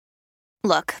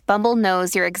Look, Bumble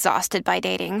knows you're exhausted by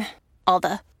dating. All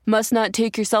the must not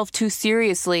take yourself too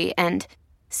seriously and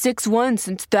 6'1"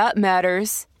 since that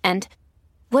matters. And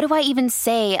what do I even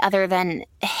say other than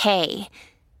hey?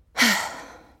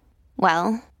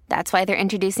 Well, that's why they're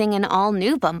introducing an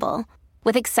all-new Bumble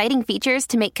with exciting features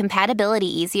to make compatibility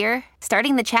easier,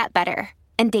 starting the chat better,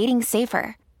 and dating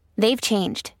safer. They've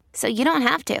changed, so you don't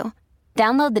have to.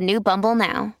 Download the new Bumble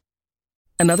now.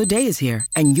 Another day is here,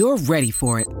 and you're ready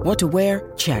for it. What to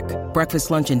wear? Check.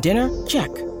 Breakfast, lunch, and dinner? Check.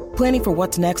 Planning for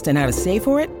what's next and how to save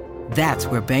for it? That's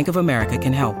where Bank of America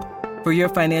can help. For your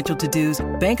financial to-dos,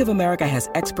 Bank of America has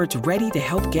experts ready to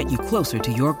help get you closer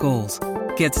to your goals.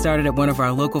 Get started at one of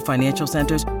our local financial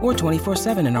centers or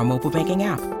 24/7 in our mobile banking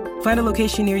app. Find a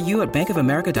location near you at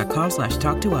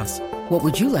bankofamerica.com/talktous. What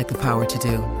would you like the power to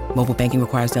do? Mobile banking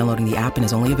requires downloading the app and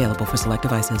is only available for select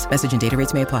devices. Message and data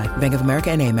rates may apply. Bank of America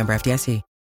N.A., member FDIC.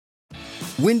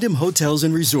 Wyndham Hotels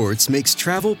and Resorts makes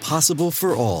travel possible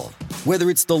for all. Whether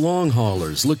it's the long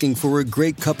haulers looking for a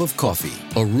great cup of coffee,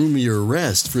 a roomier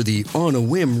rest for the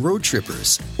on-a-whim road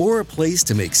trippers, or a place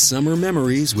to make summer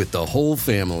memories with the whole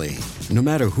family. No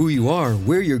matter who you are,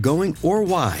 where you're going, or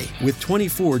why, with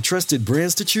 24 trusted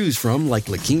brands to choose from like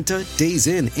La Quinta, Days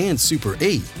Inn, and Super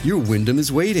 8, your Wyndham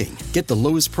is waiting. Get the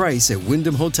lowest price at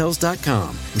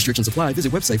WyndhamHotels.com. Restrictions apply.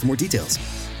 Visit website for more details.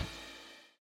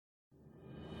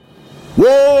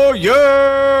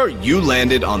 Warrior! You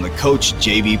landed on the Coach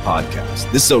JV podcast.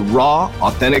 This is a raw,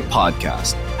 authentic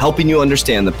podcast helping you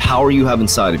understand the power you have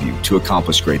inside of you to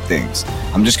accomplish great things.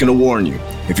 I'm just going to warn you,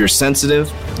 if you're sensitive,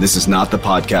 this is not the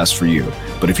podcast for you.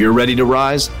 But if you're ready to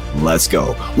rise, let's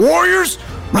go. Warriors,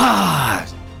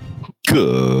 rise!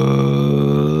 Good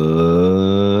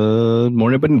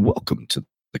morning, everybody, and welcome to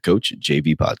the Coach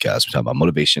JV podcast. We talk about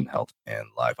motivation, health, and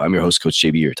life. I'm your host, Coach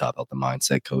JV, your top health and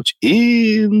mindset coach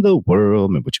in the world.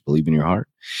 Remember, what you believe in your heart,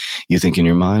 you think in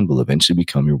your mind will eventually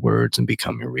become your words and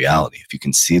become your reality. If you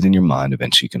can see it in your mind,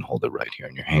 eventually you can hold it right here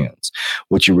in your hands.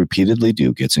 What you repeatedly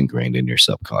do gets ingrained in your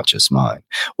subconscious mind.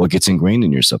 What gets ingrained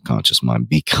in your subconscious mind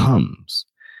becomes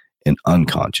an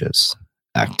unconscious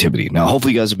activity. Now,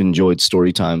 hopefully you guys have enjoyed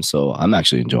story time. So I'm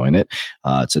actually enjoying it.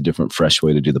 It's a different, fresh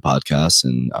way to do the podcast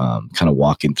and kind of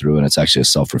walking through. And it's actually a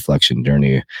self-reflection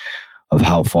journey of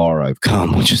how far I've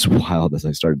come, which is wild as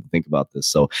I started to think about this.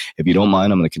 So if you don't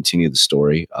mind, I'm going to continue the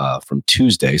story from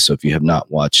Tuesday. So if you have not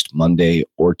watched Monday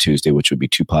or Tuesday, which would be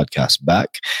 2 podcasts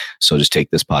back. So just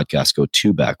take this podcast, go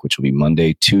 2 back, which will be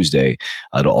Monday, Tuesday.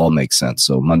 It'll all make sense.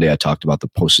 So Monday, I talked about the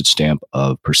postage stamp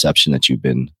of perception that you've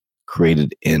been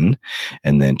created in.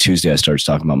 And then Tuesday, I started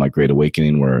talking about my great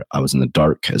awakening where I was in the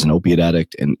dark as an opiate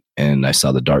addict. And I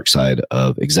saw the dark side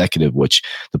of executive, which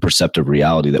the perceptive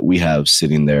reality that we have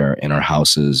sitting there in our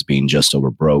houses being just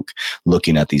over broke,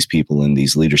 looking at these people in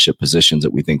these leadership positions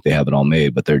that we think they have it all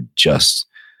made, but they're just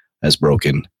as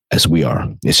broken as we are.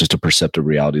 It's just a perceptive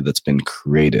reality that's been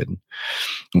created.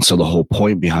 And so the whole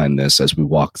point behind this, as we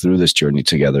walk through this journey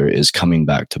together, is coming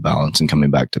back to balance and coming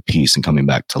back to peace and coming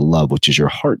back to love, which is your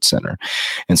heart center.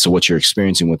 And so what you're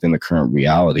experiencing within the current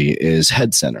reality is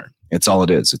head center. It's all it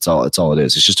is. It's all it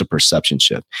is. It's just a perception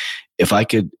shift. If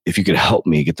you could help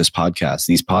me get these podcasts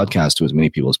to as many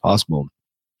people as possible,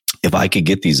 if I could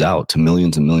get these out to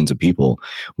millions and millions of people,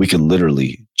 we could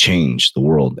literally change the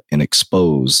world and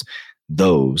expose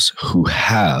those who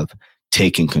have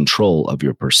taken control of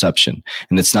your perception.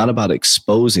 And it's not about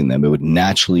exposing them. It would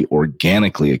naturally,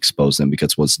 organically expose them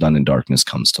because what's done in darkness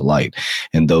comes to light.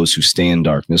 And those who stay in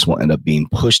darkness will end up being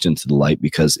pushed into the light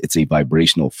because it's a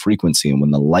vibrational frequency. And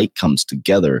when the light comes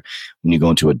together, when you go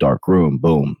into a dark room,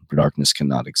 boom, darkness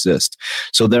cannot exist.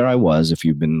 So there I was. If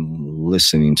you've been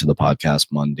listening to the podcast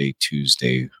Monday,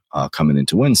 Tuesday, coming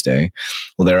into Wednesday,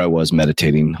 well, there I was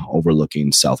meditating,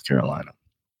 overlooking South Carolina.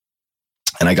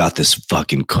 And I got this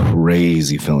fucking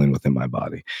crazy feeling within my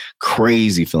body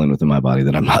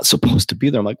that I'm not supposed to be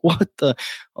there. I'm like, what the?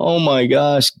 Oh my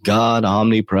gosh, God,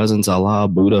 omnipresence, Allah,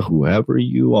 Buddha, whoever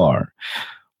you are.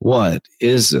 What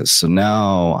is this? So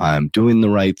now I'm doing the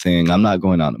right thing. I'm not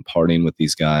going out and partying with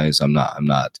these guys. I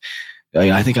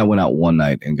think I went out one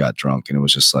night and got drunk and it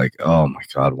was just like, oh my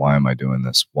God, why am I doing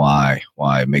this? Why?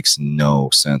 It makes no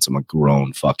sense. I'm a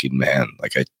grown fucking man.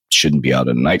 Like I shouldn't be out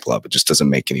at a nightclub. It just doesn't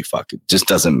make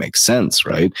sense,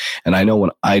 right? And I know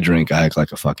when I drink, I act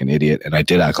like a fucking idiot. And I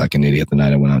did act like an idiot the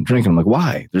night I went out drinking. I'm like,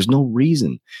 why? There's no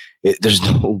reason. There's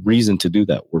no reason to do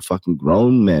that. We're fucking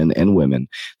grown men and women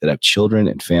that have children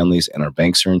and families, and our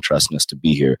banks are entrusting us to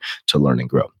be here to learn and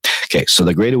grow. Okay, so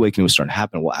the Great Awakening was starting to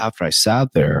happen. Well, after I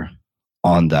sat there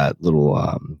on that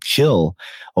little hill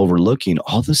overlooking,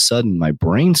 all of a sudden my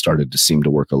brain started to seem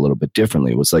to work a little bit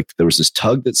differently. It was like there was this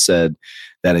tug that said,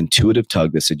 that intuitive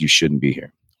tug that said you shouldn't be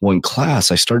here. Well, in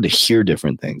class, I started to hear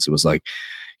different things. It was like,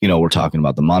 we're talking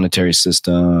about the monetary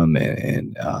system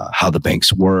and how the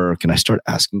banks work. And I started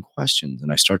asking questions,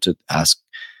 and I started to ask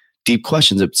deep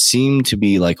questions that seemed to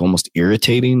be like almost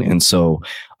irritating. And so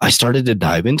I started to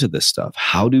dive into this stuff.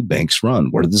 How do banks run?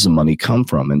 Where does the money come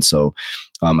from? And so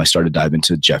I started to dive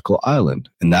into Jekyll Island.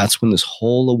 And that's when this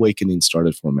whole awakening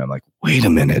started for me. I'm like, wait a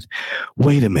minute.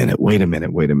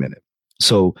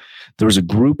 So there was a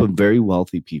group of very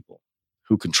wealthy people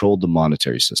who controlled the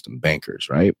monetary system, bankers,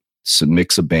 right? It's a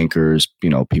mix of bankers,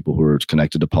 people who are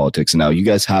connected to politics. And now you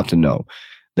guys have to know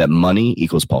that money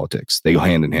equals politics. They go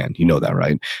hand in hand. You know that,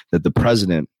 right? That the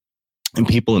president and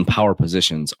people in power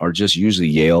positions are just usually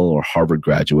Yale or Harvard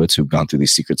graduates who've gone through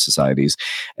these secret societies,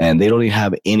 and they don't even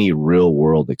have any real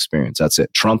world experience. That's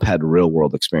it. Trump had real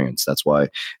world experience. That's why,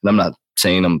 and I'm not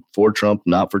saying I'm for Trump,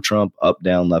 not for Trump, up,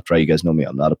 down, left, right. You guys know me.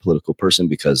 I'm not a political person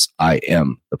because I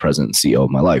am the president and CEO of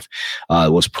my life.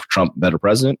 Was Trump a better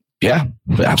president? Yeah,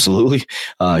 absolutely.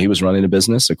 He was running a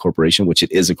business, a corporation, which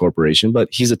it is a corporation, but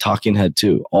he's a talking head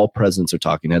too. All presidents are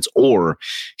talking heads, or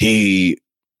he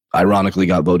ironically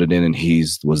got voted in and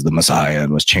was the Messiah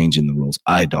and was changing the rules.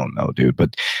 I don't know, dude,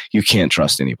 but you can't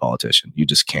trust any politician. You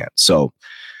just can't. So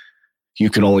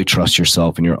you can only trust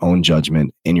yourself and your own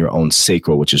judgment and your own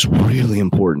sacral, which is really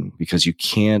important because you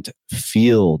can't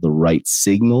feel the right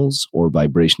signals or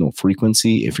vibrational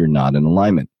frequency if you're not in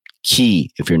alignment. Key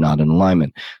if you're not in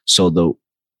alignment. So the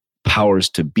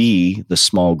powers to be, the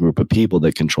small group of people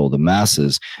that control the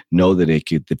masses, know that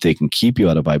they can keep you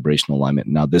out of vibrational alignment.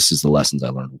 Now, this is the lessons I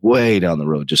learned way down the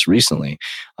road just recently.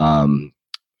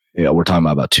 We're talking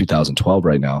about 2012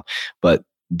 right now, but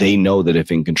they know that if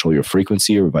they can control your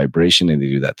frequency or vibration, and they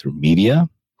do that through media,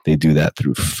 they do that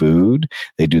through food.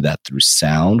 They do that through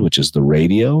sound, which is the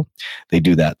radio. They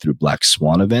do that through black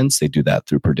swan events. They do that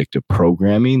through predictive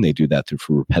programming. They do that through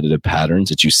repetitive patterns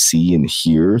that you see and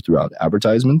hear throughout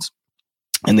advertisements.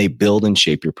 And they build and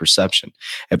shape your perception.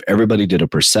 If everybody did a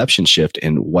perception shift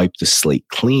and wiped the slate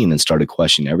clean and started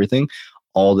questioning everything,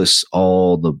 all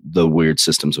the weird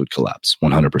systems would collapse,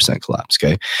 100% collapse.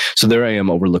 Okay. So there I am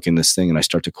overlooking this thing, and I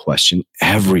start to question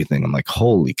everything. I'm like,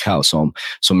 holy cow. So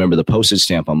remember the postage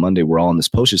stamp on Monday, we're all on this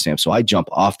postage stamp. So I jump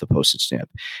off the postage stamp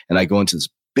and I go into this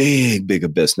big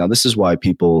abyss. Now, this is why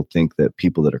people think that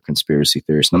people that are conspiracy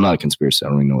theorists, and I'm not a conspiracy. I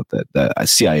don't even know what that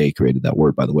CIA created that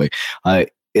word, by the way. Let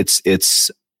me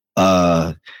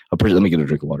get a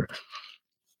drink of water.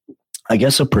 I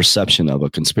guess a perception of a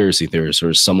conspiracy theorist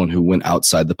or someone who went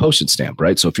outside the postage stamp,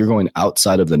 right? So if you're going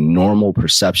outside of the normal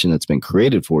perception that's been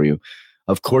created for you,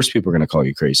 of course people are going to call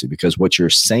you crazy because what you're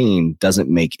saying doesn't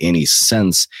make any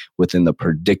sense within the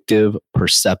predictive,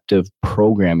 perceptive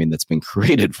programming that's been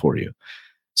created for you.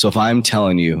 So if I'm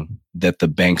telling you that the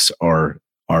banks are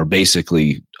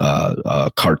basically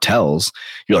cartels,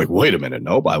 you're like, wait a minute,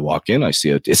 nope. I walk in, I see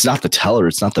it. It's not the teller,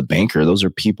 it's not the banker. Those are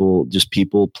people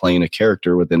playing a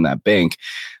character within that bank.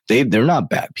 They're not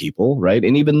bad people, right?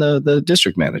 And even the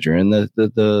district manager and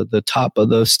the top of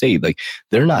the state, like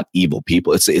they're not evil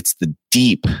people. It's the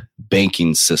deep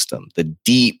banking system,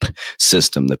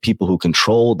 the people who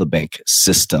control the bank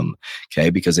system, okay?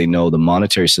 Because they know the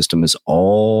monetary system is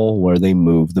all where they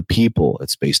move the people.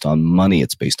 It's based on money.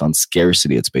 It's based on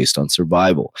scarcity. It's based on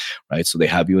survival, right? So they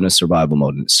have you in a survival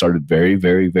mode. And it started very,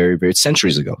 very, very, very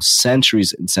centuries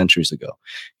and centuries ago.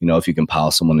 If you can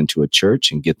pile someone into a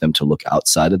church and get them to look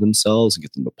outside of themselves and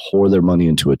get them to pour their money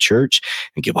into a church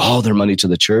and give all their money to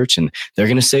the church, and they're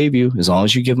going to save you. As long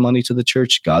as you give money to the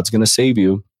church, God's going to save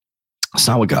you. That's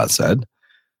not what God said.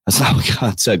 That's not what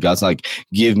God said. God's like,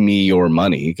 give me your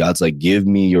money. God's like, give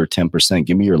me your 10%.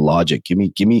 Give me your logic. Give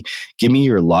me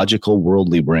your logical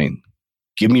worldly brain.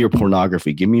 Give me your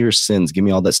pornography. Give me your sins. Give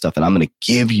me all that stuff. And I'm going to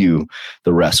give you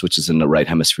the rest, which is in the right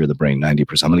hemisphere of the brain,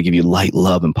 90%. I'm going to give you light,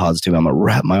 love, and positivity. I'm going to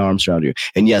wrap my arms around you.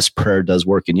 And yes, prayer does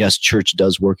work. And yes, church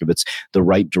does work if it's the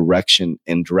right direction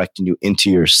and directing you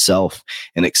into yourself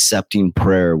and accepting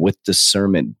prayer with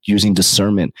discernment, using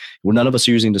discernment. Well, none of us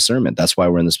are using discernment. That's why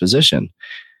we're in this position.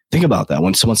 Think about that.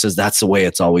 When someone says that's the way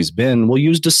it's always been, well,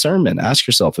 use discernment. Ask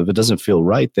yourself, if it doesn't feel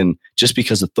right, then just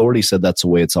because authority said that's the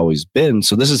way it's always been.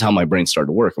 So this is how my brain started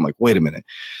to work. I'm like, wait a minute.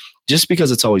 Just because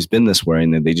it's always been this way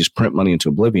and then they just print money into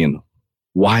oblivion,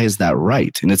 why is that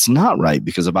right? And it's not right,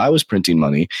 because if I was printing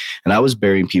money and I was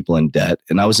burying people in debt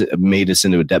and I was made us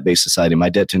into a debt-based society, my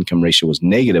debt to income ratio was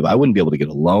negative, I wouldn't be able to get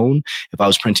a loan. If I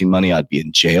was printing money, I'd be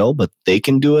in jail, but they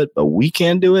can do it, but we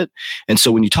can't do it. And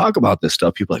so when you talk about this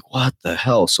stuff, people are like, what the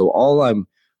hell? So all I'm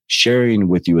sharing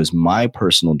with you is my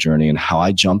personal journey and how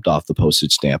I jumped off the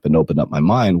postage stamp and opened up my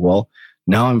mind. Well,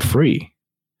 now I'm free.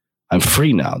 I'm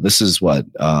free now. This is what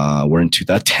we're in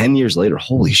 10 years later.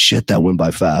 Holy shit, that went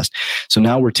by fast. So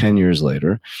now we're 10 years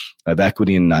later. I have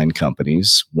equity in 9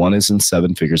 companies. One is in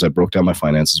 7 figures. I broke down my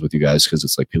finances with you guys because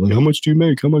it's like, people are like, how much do you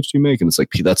make? How much do you make? And it's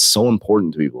like, that's so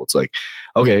important to people. It's like,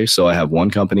 okay, so I have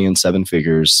one company in 7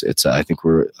 figures. It's, I think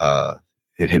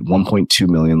it hit 1.2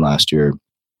 million last year.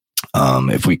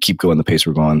 If we keep going the pace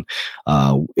we're going,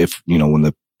 I'm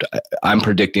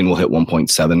predicting we'll hit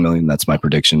 1.7 million. That's my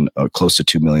prediction. Close to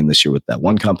 2 million this year with that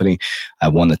one company. I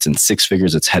have one that's in 6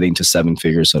 figures. It's heading to 7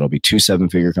 figures. So it'll be 2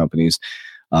 7-figure companies,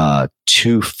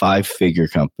 2 5-figure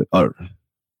companies, or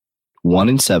 1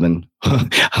 in 7,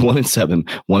 1 in 7,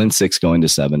 1 in 6 going to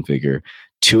 7-figure,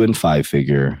 2 and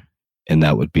 5-figure. And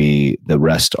that would be, the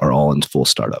rest are all in full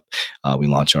startup. We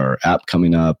launch our app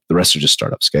coming up. The rest are just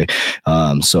startups. Okay.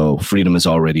 So Freedom is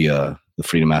already the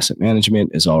Freedom Asset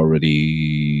Management is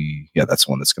already, that's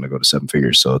one that's going to go to 7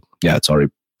 figures. So it's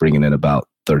already bringing in about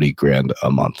 30 grand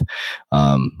a month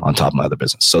on top of my other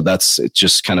business. So it's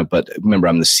just kind of, but remember,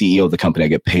 I'm the CEO of the company. I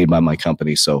get paid by my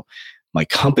company. So my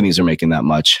companies are making that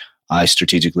much. I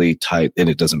strategically tight, and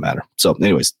it doesn't matter. So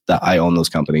anyways, I own those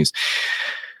companies.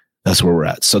 That's where we're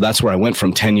at. So that's where I went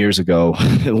from 10 years ago,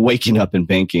 waking up in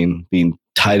banking, being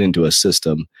tied into a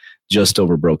system, just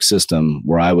over broke system,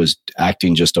 where I was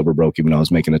acting just over broke, even though I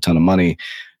was making a ton of money,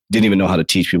 didn't even know how to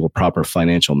teach people proper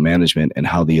financial management and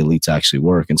how the elites actually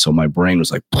work. And so my brain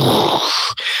was like,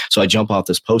 so I jump off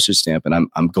this postage stamp, and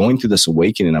I'm going through this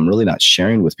awakening. I'm really not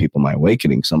sharing with people my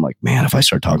awakening. So I'm like, man, if I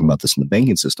start talking about this in the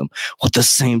banking system, well, at the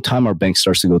same time, our bank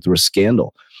starts to go through a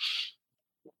scandal.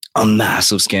 A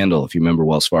massive scandal. If you remember,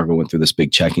 Wells Fargo went through this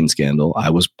big checking scandal.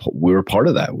 We were part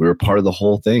of that. We were part of the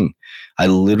whole thing. I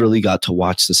literally got to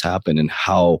watch this happen, and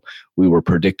how we were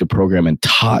predicted, programmed, and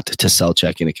taught to sell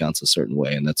checking accounts a certain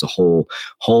way. And that's a whole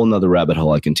nother rabbit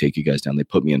hole I can take you guys down. They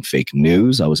put me in fake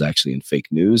news. I was actually in fake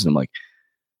news. And I'm like,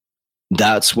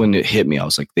 that's when it hit me. I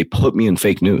was like, they put me in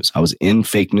fake news. I was in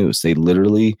fake news. They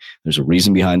literally, there's a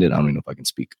reason behind it. I don't even know if I can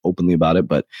speak openly about it,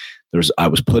 but I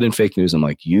was put in fake news. I'm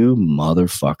like, you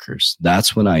motherfuckers.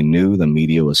 That's when I knew the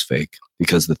media was fake,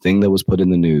 because the thing that was put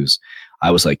in the news,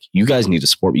 I was like, you guys need to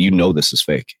support me. You know this is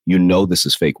fake. You know this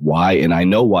is fake. Why? And I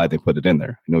know why they put it in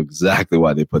there. I know exactly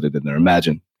why they put it in there.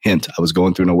 Imagine, hint, I was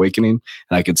going through an awakening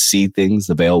and I could see things.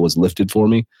 The veil was lifted for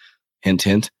me. Hint,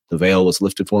 hint, the veil was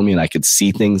lifted for me, and I could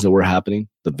see things that were happening.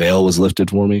 The veil was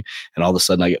lifted for me, and all of a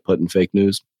sudden I get put in fake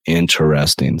news.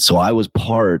 Interesting. So I was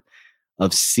part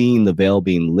of seeing the veil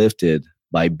being lifted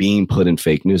by being put in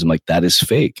fake news. I'm like, that is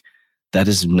fake. That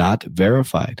is not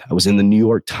verified. I was in the New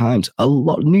York Times.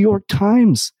 New York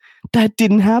Times. That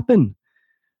didn't happen.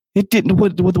 It didn't.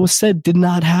 What was said did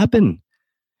not happen.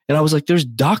 And I was like, there's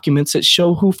documents that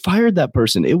show who fired that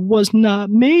person. It was not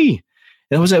me.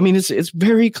 And it's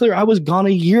very clear. I was gone a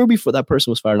year before that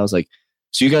person was fired. And I was like,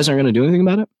 so you guys aren't going to do anything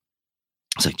about it?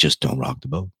 I was like, just don't rock the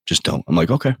boat. Just don't. I'm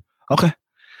like, okay.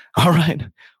 All right.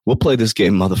 We'll play this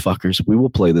game, motherfuckers. We will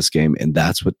play this game. And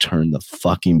that's what turned the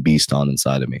fucking beast on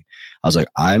inside of me. I was like,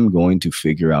 I'm going to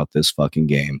figure out this fucking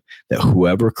game, that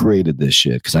whoever created this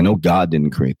shit, because I know God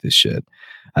didn't create this shit.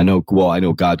 I know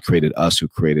God created us who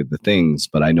created the things,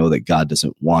 but I know that God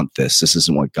doesn't want this. This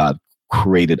isn't what God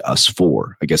created us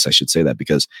for. I guess I should say that,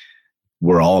 because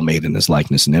we're all made in this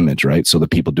likeness and image, right? So the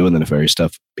people doing the nefarious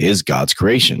stuff is God's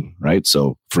creation, right?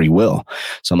 So free will.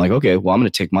 So I'm like, okay, well, I'm going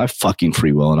to take my fucking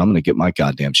free will and I'm going to get my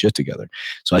goddamn shit together.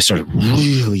 So I started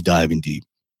really diving deep,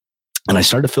 and I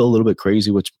started to feel a little bit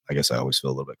crazy, which I guess I always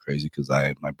feel a little bit crazy because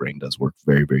my brain does work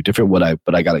very, very different.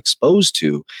 But I got exposed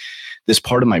to this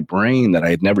part of my brain that I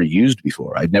had never used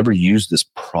before. I'd never used this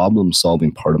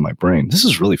problem-solving part of my brain. This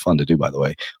is really fun to do, by the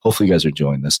way. Hopefully you guys are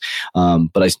enjoying this.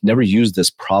 But I never used this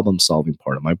problem-solving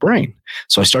part of my brain.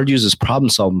 So I started to use this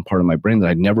problem-solving part of my brain that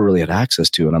I never really had access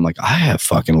to. And I'm like, I have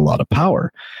fucking a lot of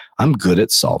power. I'm good at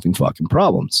solving fucking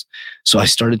problems. So I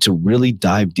started to really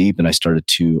dive deep, and I started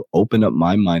to open up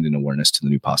my mind and awareness to the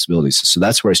new possibilities. So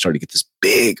that's where I started to get this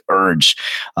big urge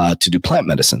to do plant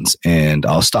medicines. And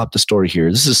I'll stop the story here.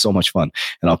 This is so much fun.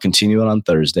 And I'll continue it on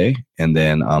Thursday, and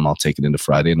then I'll take it into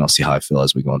Friday, and I'll see how I feel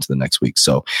as we go into the next week.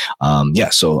 So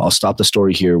so I'll stop the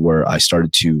story here where I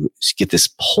started to get this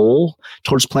pull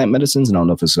towards plant medicines. And I don't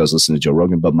know if this was listening to Joe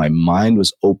Rogan, but my mind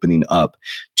was opening up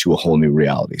to a whole new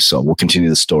reality. So we'll continue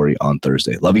the story on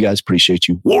Thursday. Love you guys. Appreciate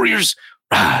you. Warriors,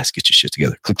 let's get your shit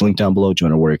together. Click the link down below.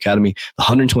 Join our Warrior Academy. The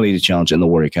 120 Day Challenge and the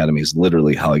Warrior Academy is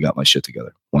literally how I got my shit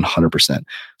together. 100%.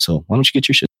 So why don't you get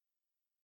your shit